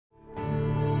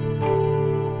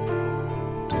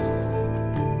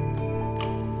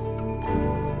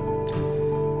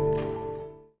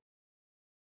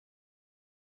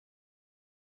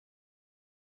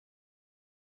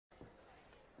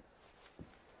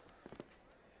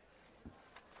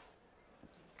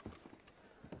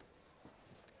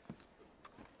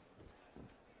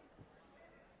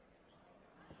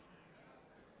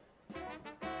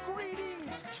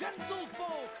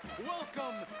Gentlefolk,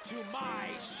 welcome to my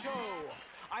show.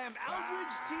 I am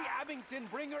Aldridge T. Abington,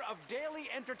 bringer of daily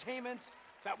entertainment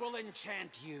that will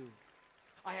enchant you.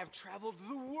 I have traveled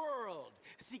the world,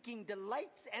 seeking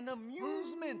delights and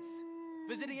amusements,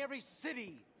 visiting every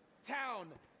city, town,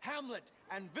 hamlet,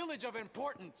 and village of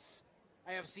importance.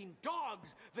 I have seen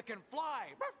dogs that can fly,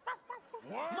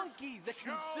 monkeys that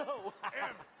can sew,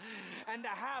 and a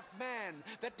half-man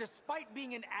that, despite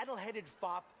being an addle-headed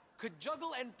fop, could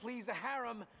juggle and please a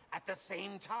harem at the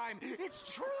same time. It's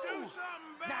true! Do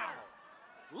something better!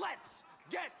 Now, let's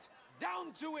get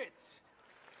down to it!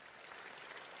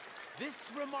 This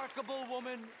remarkable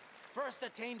woman first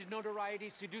attained notoriety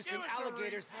seducing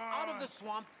alligators out of the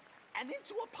swamp and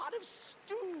into a pot of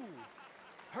stew.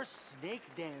 Her snake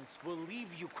dance will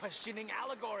leave you questioning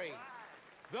allegory.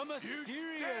 The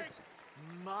mysterious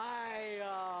Maya.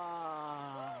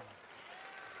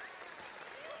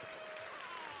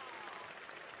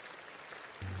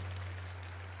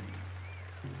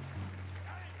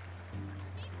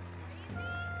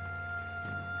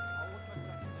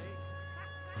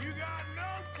 You got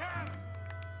no talent!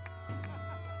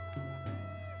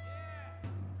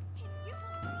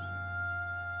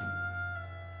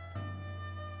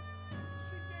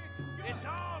 It's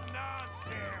all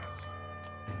nonsense!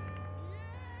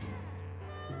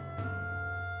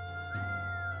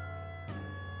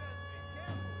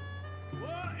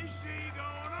 What is she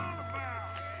going on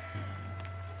about?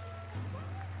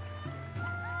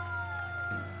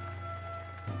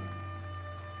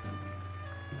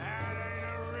 That ain't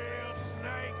a real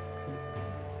snake.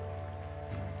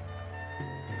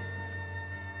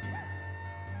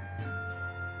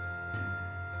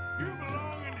 You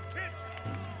belong in the kitchen.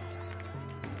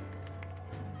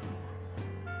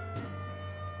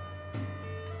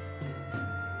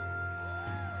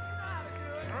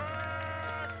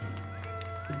 Trash!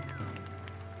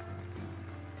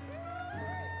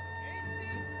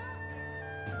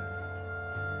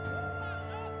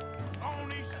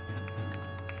 Phonies!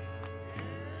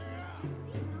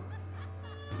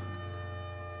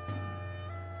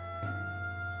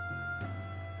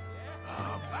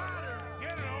 Batter!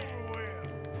 Get it over with!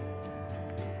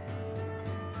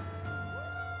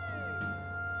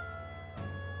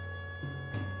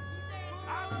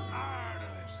 I'm tired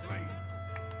of this lady.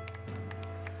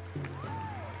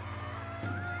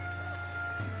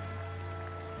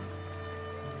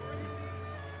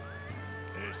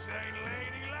 This ain't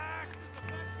ladylike. This is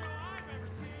the best show I've ever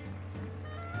seen.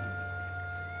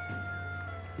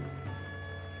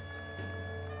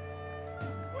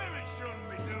 Women shouldn't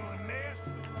be doing this.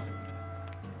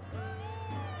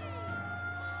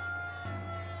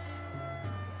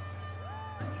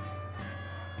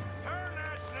 Turn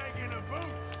that snake into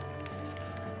boots.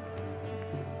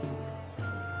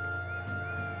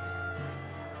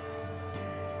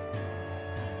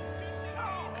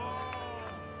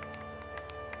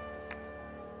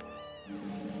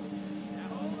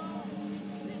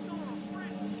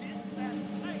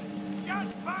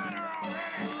 Just bite her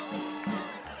already!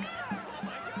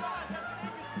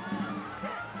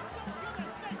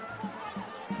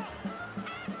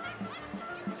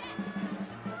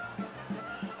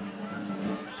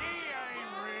 She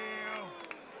ain't real.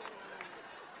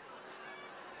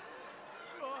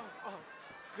 Oh,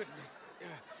 goodness.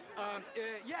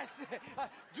 Yes,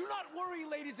 do not worry,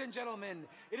 ladies and gentlemen.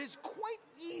 It is quite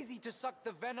easy to suck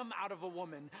the venom out of a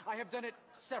woman. I have done it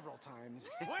several times.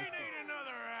 We need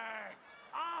another act.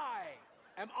 I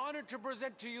am honored to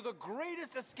present to you the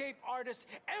greatest escape artist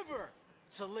ever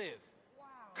to live. Wow.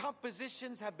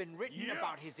 Compositions have been written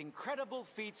about his incredible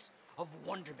feats of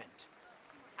wonderment.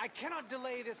 I cannot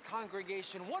delay this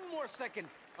congregation one more second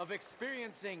of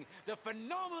experiencing the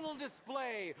phenomenal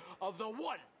display of the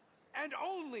one and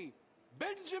only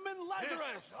Benjamin Lazarus.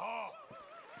 This is off.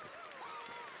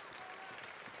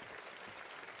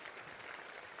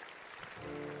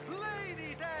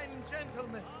 Ladies and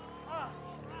gentlemen,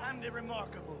 I'm the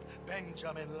remarkable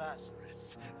Benjamin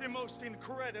Lazarus, the most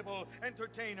incredible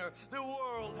entertainer the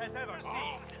world has ever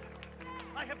seen.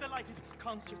 I have delighted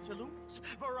concert saloons,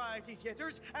 variety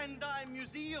theaters, and dime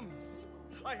museums.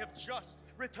 I have just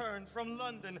returned from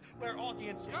London, where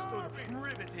audiences stood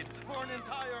riveted for an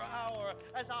entire hour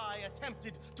as I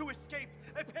attempted to escape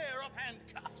a pair of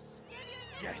handcuffs.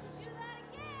 Yes,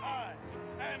 I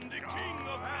am the king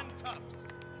of handcuffs.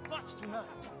 But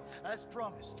tonight, as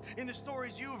promised in the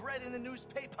stories you've read in the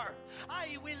newspaper,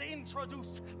 I will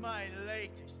introduce my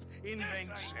latest invention.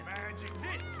 This ain't magic.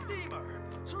 This steamer,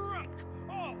 trunk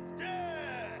of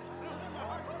death.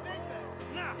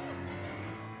 Now,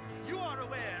 You are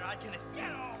aware I can escape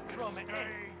Get off the from stage.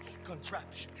 any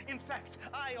contraption. In fact,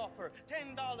 I offer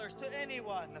 $10 to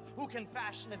anyone who can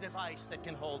fashion a device that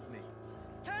can hold me.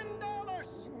 $10!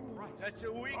 That's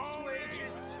a week's Sorry.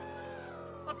 wages.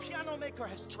 A piano maker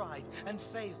has tried and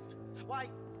failed. Why,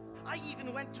 I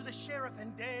even went to the sheriff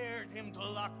and dared him to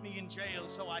lock me in jail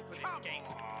so I could escape.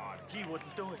 on. He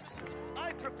wouldn't do it.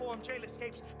 I performed jail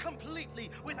escapes completely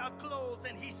without clothes,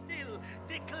 and he still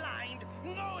declined,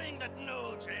 knowing that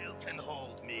no jail can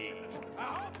hold me. I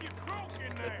hope you croak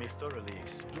in there. Let me thoroughly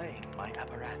explain my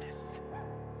apparatus.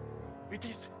 It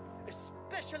is a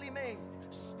specially made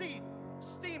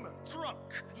steamer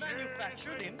trunk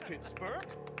manufactured in Pittsburgh.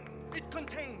 It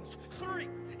contains 3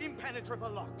 impenetrable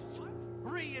locks,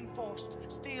 reinforced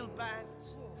steel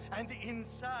bands, and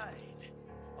inside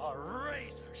are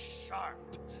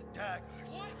razor-sharp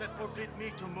daggers that forbid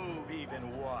me to move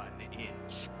even 1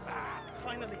 inch.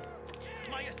 Finally,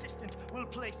 my assistant will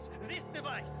place this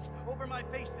device over my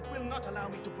face that will not allow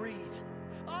me to breathe.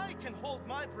 I can hold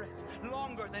my breath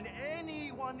longer than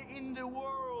anyone in the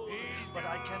world, but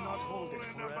I cannot hold it In the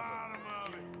forever. bottom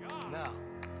of it. Now,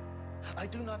 I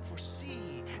do not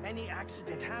foresee any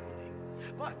accident happening,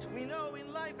 but we know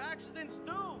in life accidents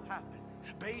do happen.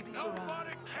 Babies Nobody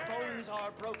arrive, cares. bones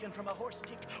are broken from a horse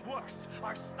kick, worse,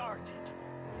 are started.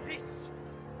 This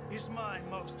is my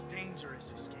most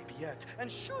dangerous escape yet,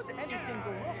 and should anything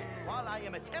go wrong while I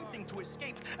am attempting to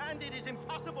escape, and it is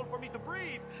impossible for me to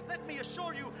breathe, let me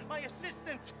assure you, my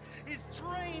assistant is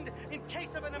trained in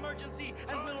case of an emergency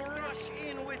and will rush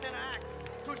in with an axe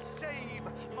to save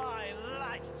my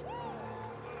life.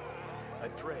 I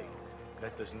pray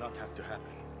that does not have to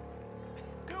happen.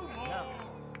 Do more. Now,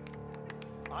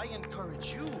 I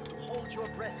encourage you to hold your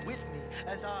breath with me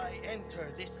as I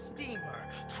enter this steamer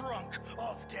trunk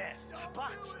of death.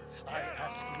 But I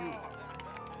ask you,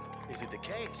 is it a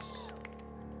case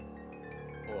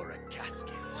or a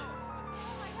casket?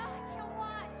 Oh my god, I can't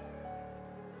watch!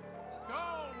 Go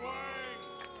away.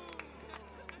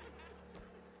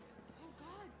 Oh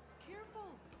god,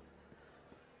 careful!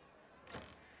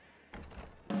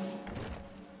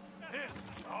 This is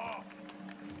off.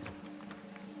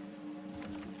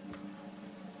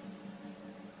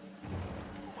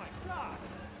 Oh my God!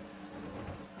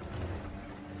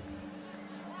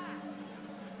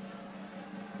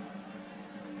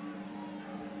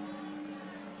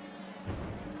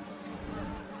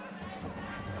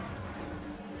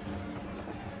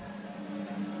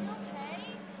 Is he okay?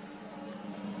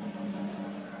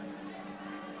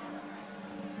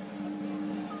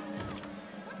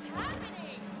 What's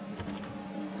happening?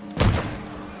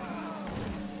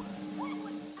 What?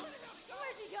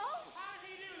 Where'd he go? How'd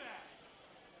he do that?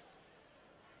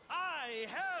 I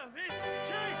have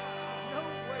escaped! No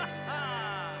way!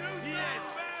 Do something Yes,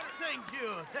 better.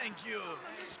 thank you.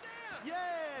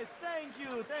 Yes,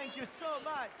 thank you so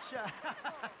much.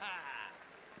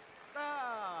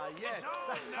 Yes. It's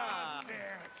all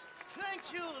nonsense. Thank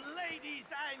you, ladies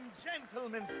and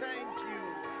gentlemen, thank you.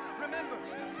 Remember,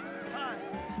 time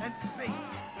and space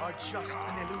are just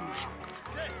an illusion.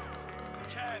 Death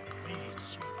can't be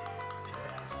cheated.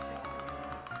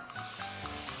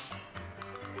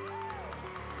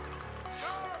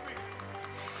 Garbage.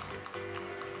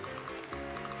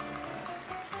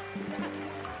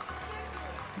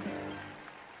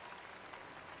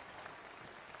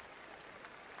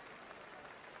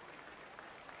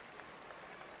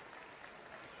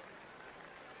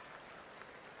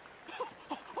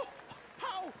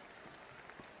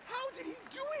 How did he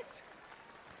do it?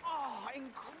 Oh,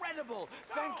 incredible!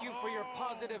 Thank you for your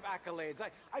positive accolades.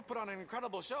 I put on an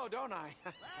incredible show, don't I?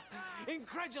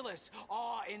 Incredulous,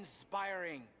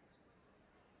 awe-inspiring.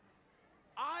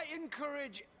 I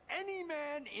encourage any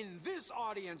man in this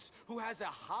audience who has a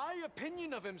high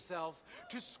opinion of himself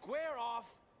to square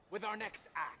off with our next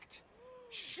act.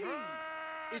 She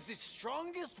is the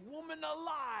strongest woman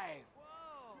alive.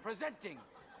 Presenting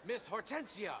Miss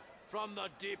Hortensia from the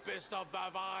deepest of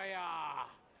Bavaria.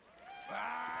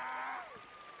 Ah!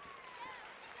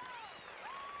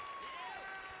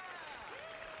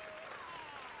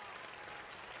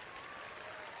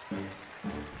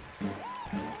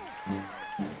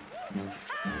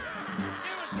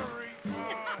 Give us a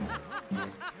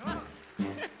refund.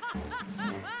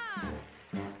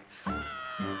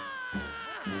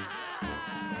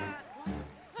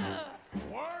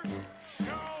 Worst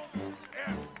show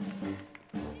ever.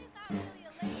 She's not really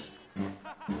a lady.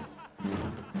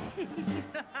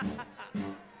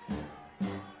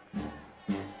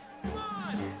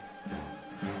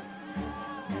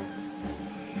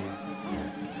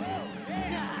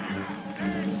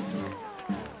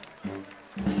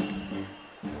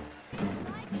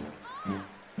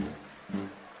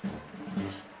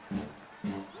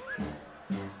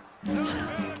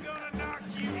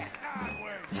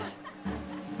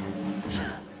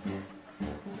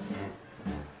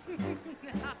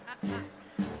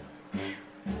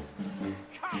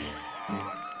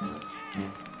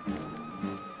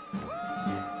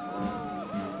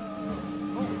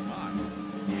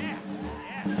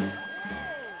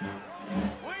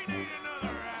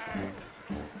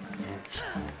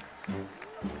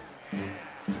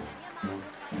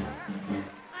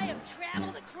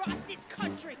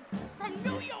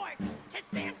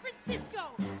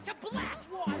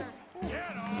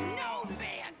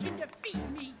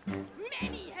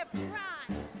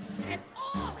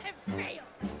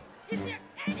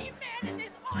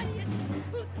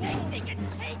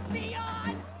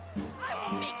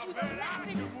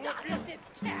 top of this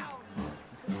town!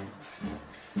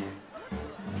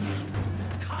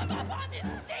 Come up on this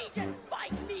stage and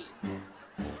fight me!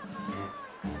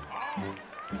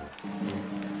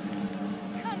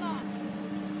 Come on!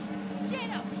 Get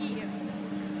up here!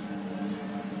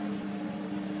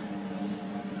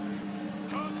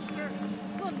 Huckster!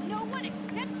 Will no one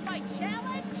accept my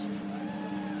challenge?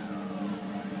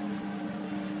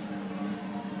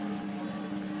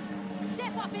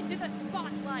 Step up into the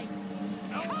spotlight!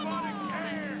 Nobody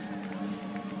cares!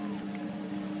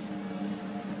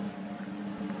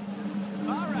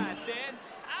 All right, then.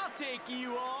 I'll take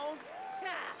you on.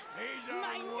 Ah, He's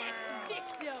my a next winner.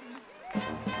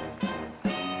 victim!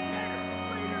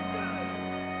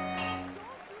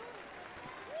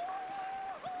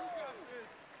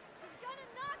 She's gonna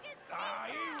knock his Ah,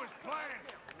 he was playing.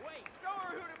 Wait, show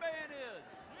her who the man is.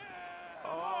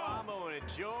 Oh, I'm gonna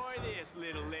enjoy this,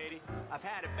 little lady. I've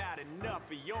had about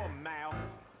enough of your mouth.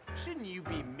 Shouldn't you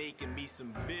be making me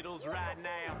some vittles right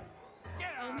now? Get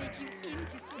I'll out make you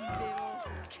into some vittles.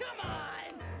 Come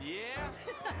on! Yeah?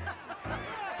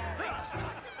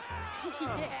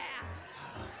 Yeah!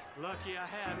 Lucky I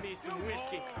had me some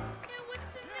whiskey. Now what's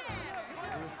the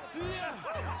matter? Yeah.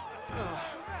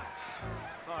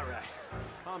 All right,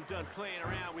 I'm done playing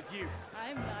around with you.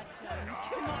 I'm not done.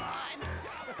 Come on!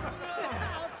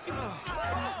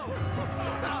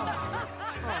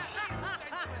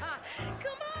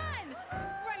 Come on!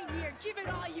 Right here, give it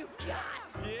all you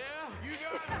got! Yeah? You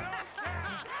got no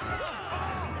time.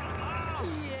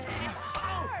 Yes!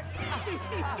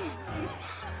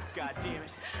 God damn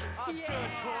it. I'm Yeah.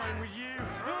 done toying with you.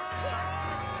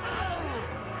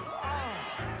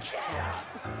 Get up!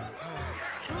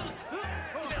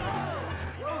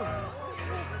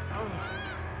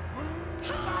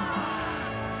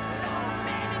 No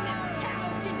man in this town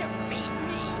can defeat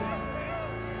me!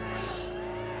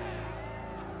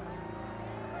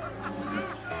 Do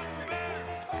something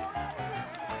better.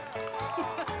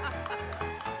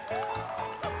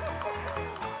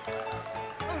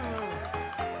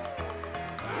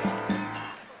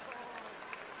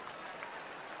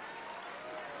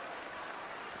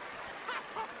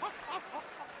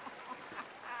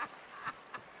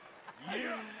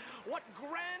 Yeah. What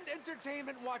grand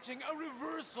entertainment watching a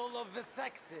reversal of the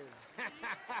sexes.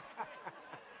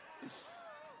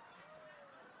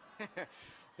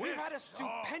 We've had a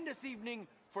stupendous evening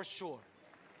for sure.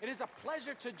 It is a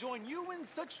pleasure to join you in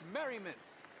such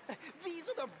merriments. These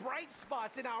are the bright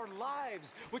spots in our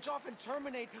lives, which often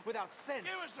terminate without sense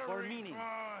Give us a or refund. meaning.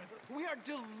 We are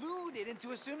deluded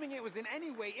into assuming it was in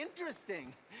any way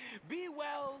interesting. Be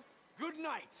well, good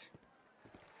night.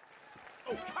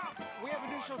 Oh, come We have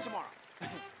a new show tomorrow.